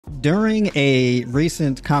During a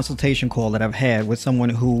recent consultation call that I've had with someone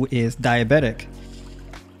who is diabetic,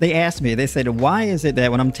 they asked me, they said, why is it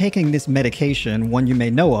that when I'm taking this medication, one you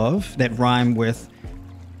may know of, that rhyme with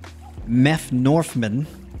Metformin,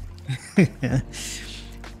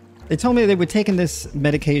 they told me they were taking this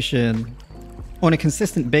medication on a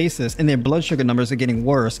consistent basis and their blood sugar numbers are getting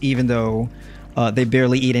worse, even though they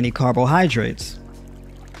barely eat any carbohydrates.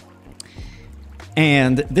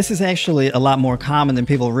 And this is actually a lot more common than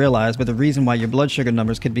people realize, but the reason why your blood sugar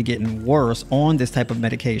numbers could be getting worse on this type of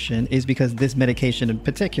medication is because this medication in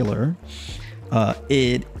particular,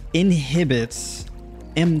 it inhibits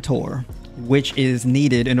mTOR, which is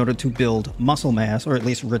needed in order to build muscle mass, or at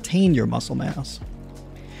least retain your muscle mass.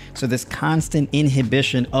 So this constant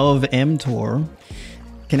inhibition of mTOR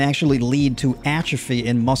can actually lead to atrophy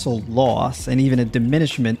and muscle loss and even a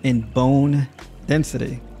diminishment in bone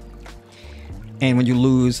density. And when you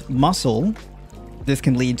lose muscle, this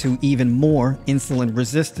can lead to even more insulin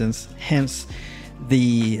resistance, hence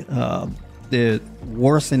the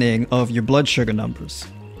worsening of your blood sugar numbers.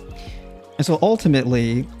 And so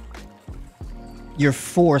ultimately, you're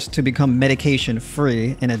forced to become medication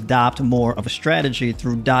free and adopt more of a strategy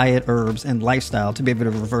through diet, herbs, and lifestyle to be able to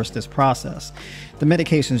reverse this process. The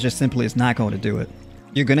medications just simply is not going to do it.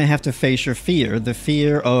 You're going to have to face your fear, the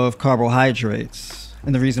fear of carbohydrates.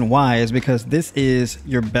 And the reason why is because this is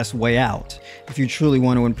your best way out. If you truly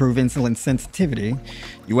want to improve insulin sensitivity,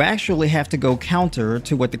 you actually have to go counter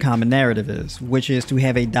to what the common narrative is, which is to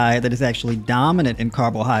have a diet that is actually dominant in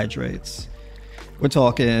carbohydrates. We're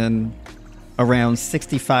talking around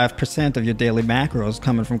 65% of your daily macros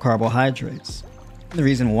coming from carbohydrates. The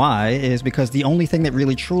reason why is because the only thing that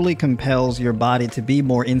really truly compels your body to be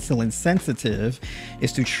more insulin sensitive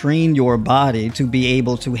is to train your body to be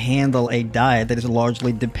able to handle a diet that is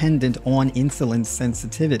largely dependent on insulin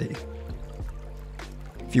sensitivity.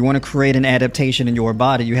 If you want to create an adaptation in your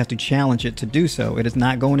body, you have to challenge it to do so. It is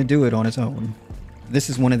not going to do it on its own. This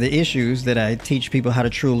is one of the issues that I teach people how to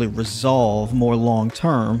truly resolve more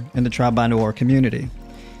long-term in the Tribe Binaural community.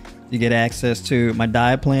 You get access to my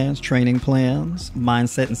diet plans, training plans,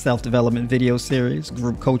 mindset and self-development video series,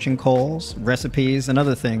 group coaching calls, recipes, and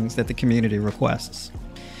other things that the community requests.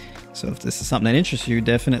 So if this is something that interests you,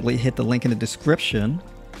 definitely hit the link in the description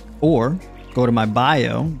or go to my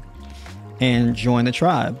bio and join the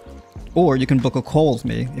tribe. Or you can book a call with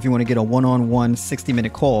me if you want to get a one-on-one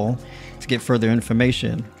 60-minute call to get further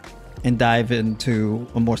information and dive into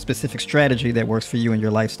a more specific strategy that works for you and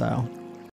your lifestyle.